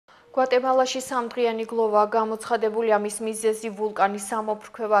გვატემალაში სამდღიანი გლოვა გამოცხადებული ამის მიზეზი ვულკანის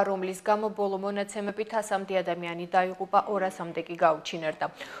სამოფრქვევა, რომლის გამო ბოლო მონაცემებით 100 ადამიანი დაიღუპა, 200-მდე კი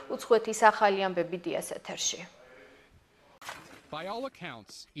გაუჩინარდა. უცხოეთის ახალი ამბები დიას ეთერში.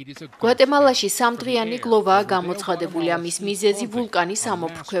 გვატემალაში სამდღიანი გლოვაა გამოცხადებული ამის მიზეზი ვულკანის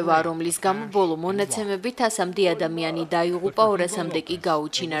სამოფრქვევა, რომლის გამო ბოლო მონაცემებით 100 ადამიანი დაიღუპა, 200-მდე კი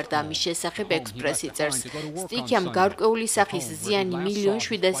გაუჩინარდა. ამის შესახებ ექსპრესი წერს. სტიქიამ გარკვეული სახის ზიანი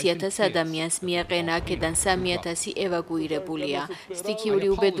 1.700.000 ადამიანს მიაყენა, აქედან 3.000 ევაკუირებულია. სტიქიური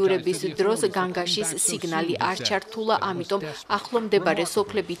უბედურების დროს განგაშის სიგნალი არ ჩართულა, ამიტომ ახლო მდებარე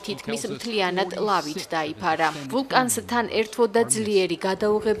სოფლები თითქმის მთლიანად ლავით დაიფარა. ვულკანს თან ერთვოდა ძლიერი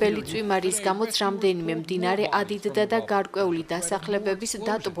გადაუღებელი წვიმარის გამოც რამდენიმე მდინარე ადიდდა და გარკვეული დასახლებების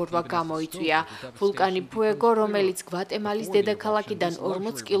დატბორვა გამოიწვია. ვულკანი ფუეგო, რომელიც გვატემალის დედაქალაქიდან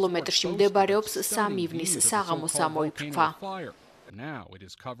 40 კილომეტრში მდებარეობს, 3 ივნის საღამოს ამოიფრქვა.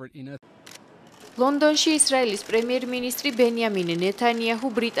 ლონდონში ისრაელის პრემიერ-მინისტრი ბენიამინ ნეთანიაჰუ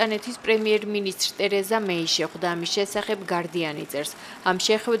ბრიტანეთის პრემიერ-მინისტრ ტერეზა მეის შეხვდა. ამის შესახებ გარდიანი წერს. ამ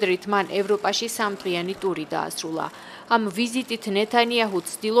შეხვედრით მან ევროპაში სამდღიანი ტური დაასრულა. ამ ვიზიტით ნეთანიაჰუ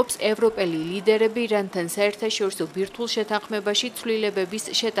ცდილობს ევროპელი ლიდერები ირანთან საერთაშორისო ბირთვულ შეთანხმებაში ცვლილებების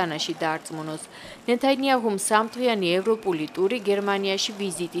შეტანაში დაარწმუნოს. ნეთანიაჰუმ სამდღიანი ევროპული ტური გერმანიაში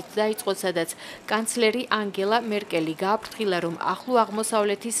ვიზიტით დაიწყო, სადაც კანცლერი ანგელა მერკელი გააფრთხილა, რომ ახლო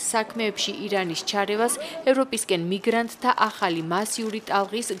აღმოსავლეთის საქმეებში ირანის ჩარევას ევროპისკენ მიგრანტთა ახალი მასიური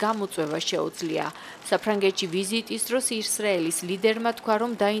ტალღის გამოწვევა შეუძლია. საფრანგეთში ვიზიტის დროს ისრაელის ლიდერმა თქვა,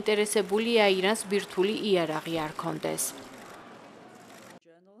 რომ დაინტერესებულია ირანს ბირთვული იარაღი არ ჰქონდეს.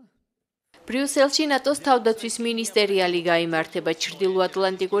 ბრიუსელში ნატოს თავდაცვის მინისტერიალი გაიმართება.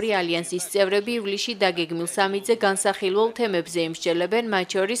 ჩრდილოატლანტიკური ალიანსის წევრები ივლისში დაგეგმილ სამიტზე განსახილველ თემებზე იმსჯელებენ, მათ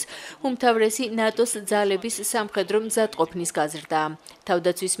შორის უმთავრესი ნატოს ძალების სამხედრო მზადყოფნის გაზრდა.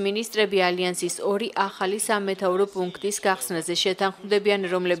 თავდაცვის მინისტრები ალიანსის 2 ახალი სამეთაურო პუნქტის გახსნაზე შეთანხმდებიან,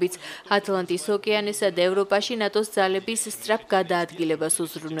 რომლებიც ატლანტის ოკეანესა და ევროპაში ნატოს ძალების სწრაფ გადაადგილებას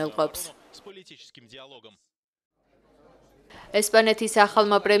უზრუნველყოფს. ესპანეთის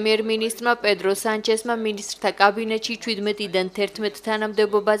ახალმა პრემიერ-მინისტრმა პედრო სანჩესმა მინისტრთა კაბინეტში 17-დან 11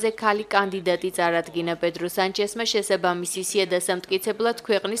 თანამდებობაზე ქალი კანდიდატი წარადგინა. პედრო სანჩესმა შესაბამისი სიადასამტკიცებლად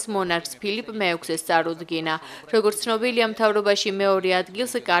ქვეყნის მონარქს ფილიპ მე-6-ს წარუდგინა. როგორც ცნობილია, მთავრობაში მეორე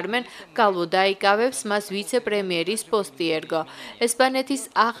ადგილს კარმენ გალვო დაიკავებს, მას ვიცე-პრემიერის პოსტი ერგო. ესპანეთის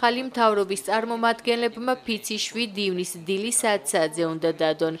ახალი მთავრობის წარმომადგენლებმა ფიცი 7 ივნის დილის 10 საათზე უნდა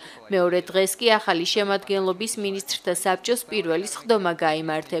დადონ. მეორე დღეს კი ახალი შემადგენლობის მინისტრთა საბჭოს პირველი სხდომა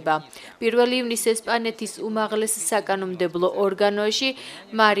გაიმართება. 1 ივნის ესპანეთის უმაღლეს საკანონმდებლო ორგანოში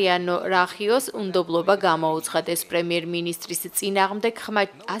მარიანო რახიოს უნდობლობა გამოუცხადეს. პრემიერ-მინისტრის წინააღმდეგ ხმა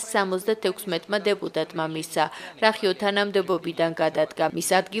 176-მა დეპუტატმა მისცა. რახიო თანამდებობიდან გადადგა. მის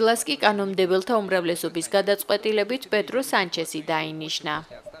ადგილას კი კანონმდებელთა უმრავლესობის გადაწყვეტილებით პედრო სანჩესი დაინიშნა.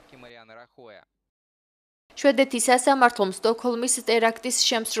 შვედეთის სასამართლომ სტოკჰოლმის ტერაქტის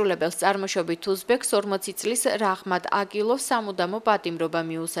შემსრულებელს წარმოშობით უზბეკს 40 წლის რაჰმად აკილოვს სამუდამო პატიმრობა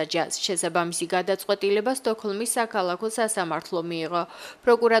მიუსაჯა. შესაბამისი გადაწყვეტილება სტოკჰოლმის საქალაქო სასამართლომ მიიღო.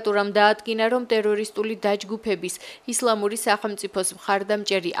 პროკურატურამ დაადგინა, რომ ტერორისტული დაჯგუფების ისლამური სახელმწიფოს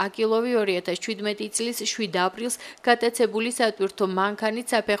მხარდამჭერი აკილოვი 2017 წლის 7 აპრილს გატაცებული სატვირთო მანქანით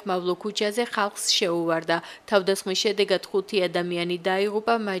საფეხმავლო ქუჩაზე ხალხს შეუვარდა. თავდასხმის შედეგად 5 ადამიანი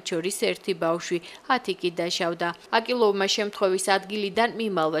დაიღუპა, მათ შორის 1 ბავშვი, 10 კი დაშავდა. აკილოვმა შემთხვევის ადგილიდან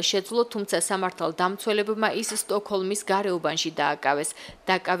მიმალვა შეძლო, თუმცა სამართალ დამცველებმა ის სტოკჰოლმის გარეუბანში დააკავეს.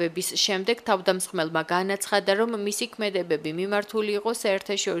 დაკავების შემდეგ თავდამსხმელმა განაცხადა, რომ მისი ქმედებები მიმართული იყო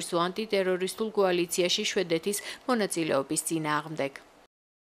საერთაშორისო ანტიტერორისტულ კოალიციაში შვედეთის მონაწილეობის წინააღმდეგ.